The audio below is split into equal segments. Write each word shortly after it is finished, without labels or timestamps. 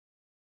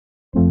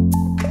In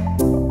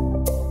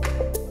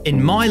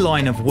my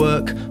line of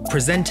work,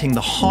 presenting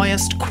the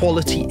highest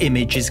quality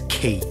image is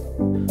key.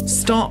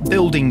 Start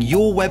building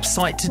your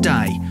website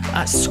today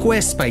at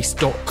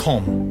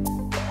squarespace.com.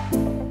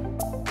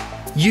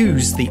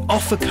 Use the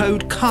offer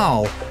code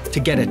Karl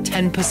to get a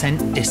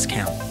 10%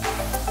 discount.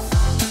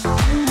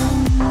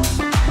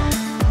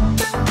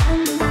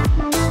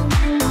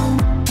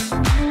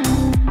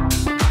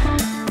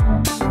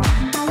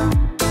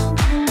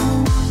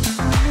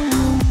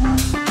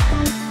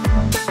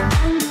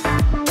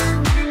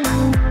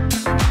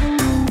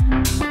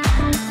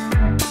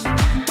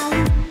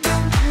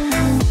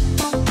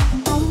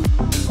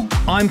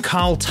 I'm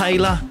Karl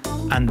Taylor,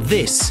 and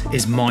this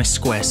is my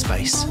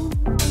Squarespace.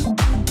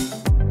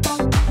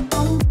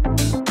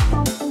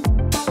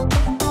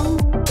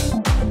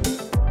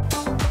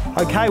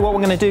 Okay, what we're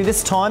going to do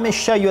this time is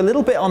show you a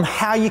little bit on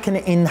how you can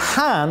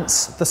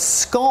enhance the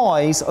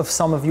skies of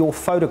some of your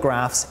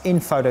photographs in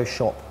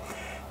Photoshop.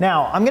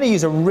 Now, I'm going to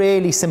use a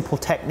really simple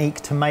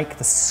technique to make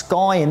the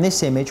sky in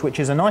this image, which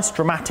is a nice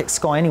dramatic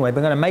sky anyway, but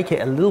I'm going to make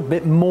it a little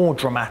bit more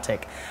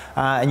dramatic.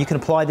 And you can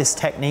apply this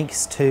technique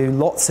to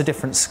lots of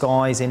different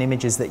skies in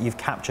images that you've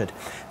captured.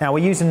 Now,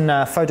 we're using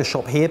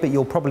Photoshop here, but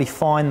you'll probably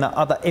find that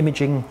other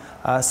imaging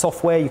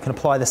software, you can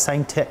apply the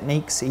same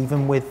techniques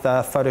even with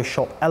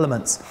Photoshop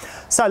elements.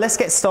 So let's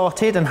get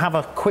started and have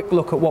a quick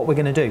look at what we're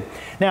going to do.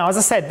 Now, as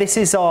I said, this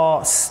is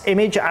our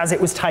image as it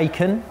was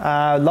taken,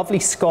 lovely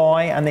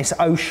sky and this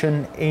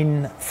ocean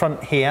in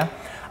front here.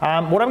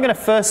 What I'm going to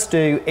first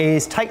do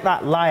is take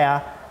that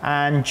layer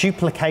and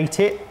duplicate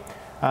it.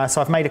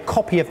 So I've made a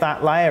copy of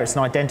that layer. It's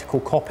an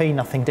identical copy,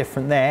 nothing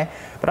different there.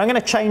 But I'm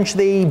going to change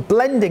the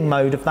blending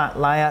mode of that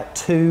layer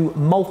to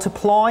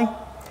multiply.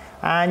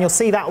 And you'll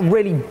see that will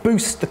really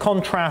boost the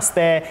contrast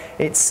there.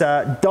 It's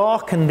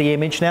darkened the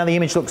image. Now the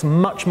image looks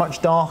much,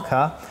 much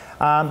darker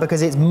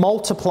because it's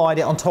multiplied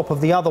it on top of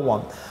the other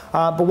one.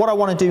 But what I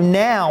want to do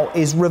now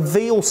is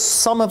reveal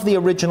some of the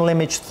original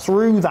image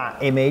through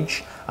that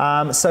image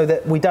so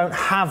that we don't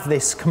have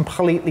this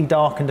completely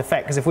darkened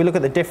effect. Because if we look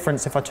at the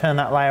difference, if I turn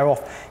that layer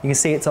off, you can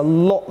see it's a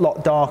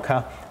lot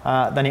darker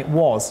than it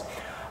was.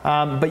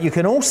 But you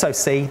can also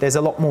see there's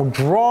a lot more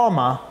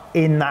drama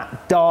in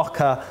that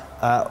darker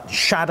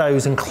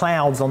shadows and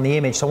clouds on the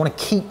image. So I want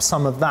to keep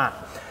some of that.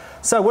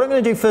 So what I'm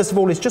going to do first of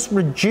all is just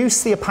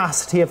reduce the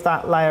opacity of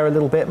that layer a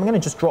little bit. I'm going to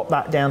just drop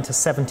that down to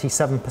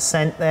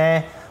 77%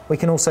 there. We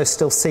can also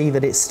still see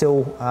that it's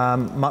still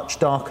much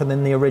darker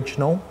than the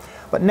original.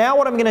 But now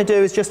what I'm going to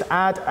do is just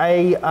add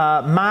a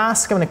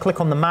mask. I'm going to click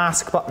on the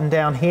mask button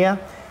down here.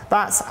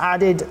 That's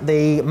added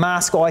the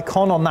mask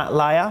icon on that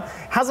layer.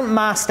 Hasn't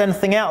masked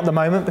anything out at the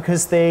moment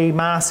because the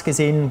mask is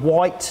in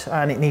white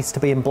and it needs to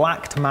be in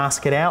black to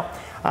mask it out.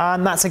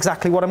 And that's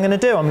exactly what I'm going to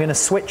do. I'm going to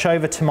switch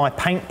over to my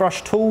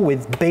paintbrush tool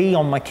with B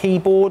on my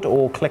keyboard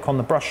or click on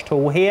the brush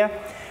tool here.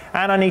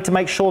 And I need to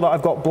make sure that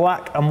I've got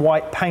black and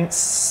white paints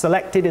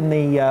selected in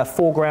the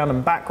foreground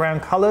and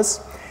background colors.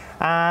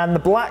 And the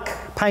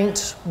black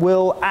paint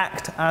will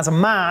act as a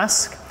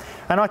mask.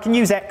 And I can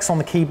use X on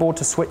the keyboard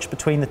to switch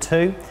between the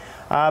two.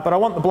 But I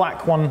want the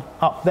black one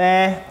up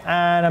there.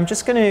 And I'm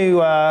just going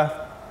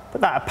to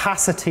put that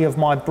opacity of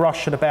my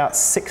brush at about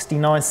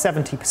 69,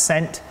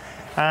 70%.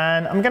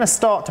 And I'm going to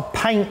start to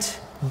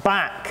paint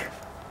back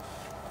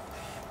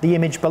the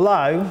image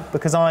below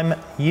because I'm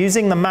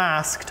using the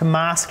mask to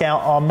mask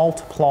out our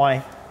multiply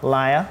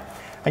layer.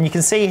 And you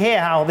can see here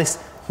how this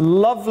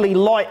lovely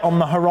light on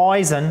the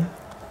horizon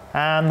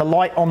and the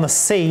light on the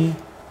sea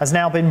has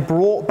now been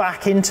brought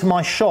back into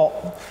my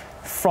shot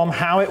from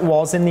how it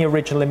was in the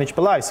original image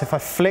below. So if I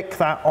flick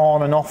that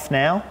on and off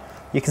now,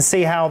 you can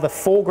see how the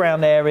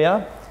foreground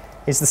area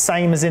is the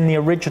same as in the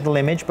original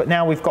image, but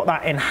now we've got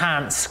that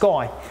enhanced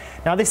sky.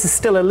 Now this is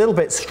still a little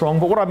bit strong,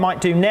 but what I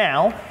might do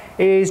now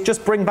is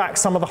just bring back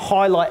some of the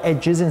highlight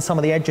edges in some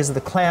of the edges of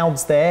the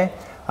clouds there.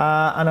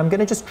 And I'm going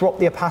to just drop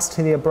the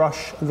opacity of the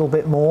brush a little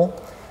bit more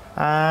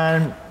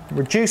and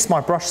reduce my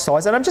brush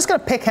size. And I'm just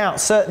going to pick out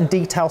certain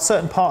details,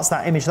 certain parts of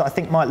that image that I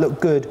think might look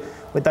good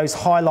with those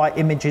highlight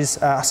images,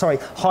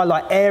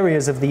 highlight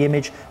areas of the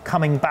image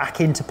coming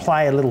back into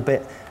play a little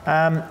bit.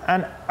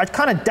 And I'd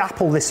kind of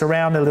dapple this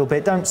around a little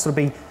bit. Don't sort of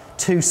be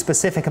too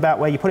specific about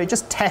where you put it.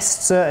 Just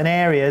test certain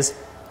areas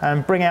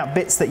and bring out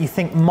bits that you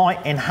think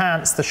might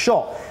enhance the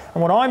shot.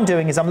 And what I'm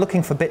doing is I'm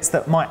looking for bits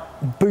that might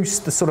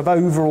boost the sort of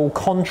overall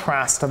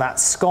contrast to that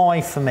sky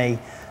for me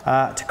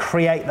to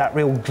create that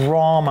real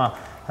drama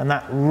and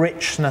that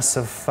richness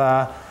of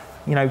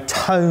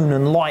tone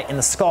and light in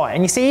the sky.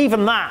 And you see,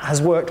 even that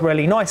has worked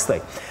really nicely.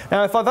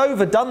 Now, if I've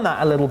overdone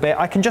that a little bit,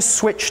 I can just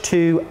switch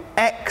to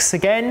X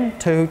again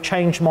to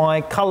change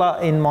my color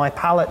in my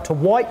palette to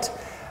white.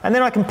 And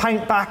then I can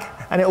paint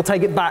back and it'll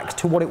take it back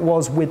to what it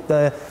was with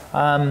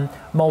the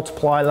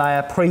multiply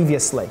layer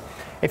previously.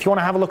 If you want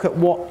to have a look at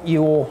what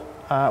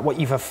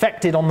you've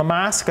affected on the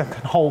mask, I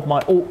can hold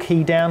my Alt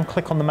key down,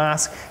 click on the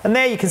mask, and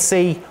there you can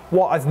see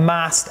what I've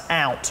masked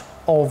out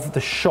of the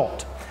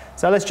shot.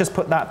 So let's just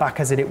put that back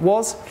as it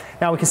was.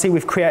 Now we can see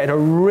we've created a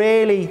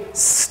really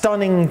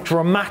stunning,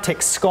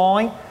 dramatic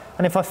sky.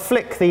 And if I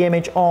flick the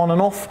image on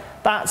and off,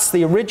 that's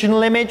the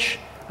original image.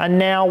 And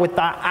now with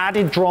that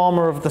added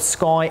drama of the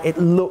sky, it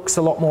looks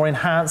a lot more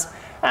enhanced.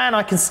 And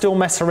I can still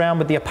mess around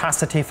with the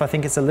opacity if I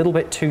think it's a little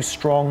bit too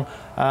strong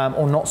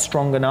or not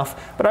strong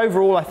enough. But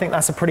overall, I think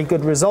that's a pretty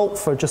good result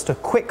for just a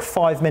quick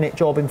 5-minute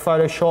job in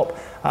Photoshop.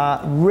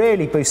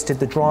 Really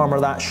boosted the drama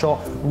of that shot,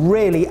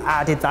 really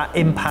added that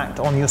impact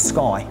on your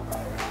sky.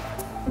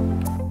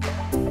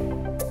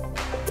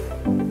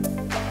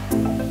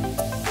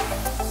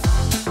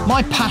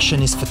 My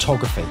passion is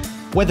photography.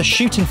 Whether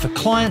shooting for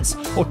clients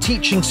or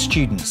teaching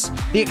students,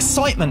 the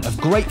excitement of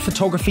great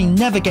photography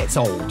never gets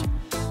old.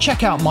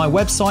 Check out my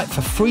website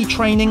for free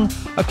training,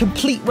 a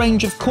complete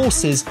range of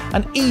courses,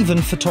 and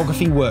even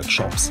photography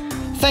workshops.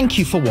 Thank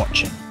you for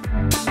watching.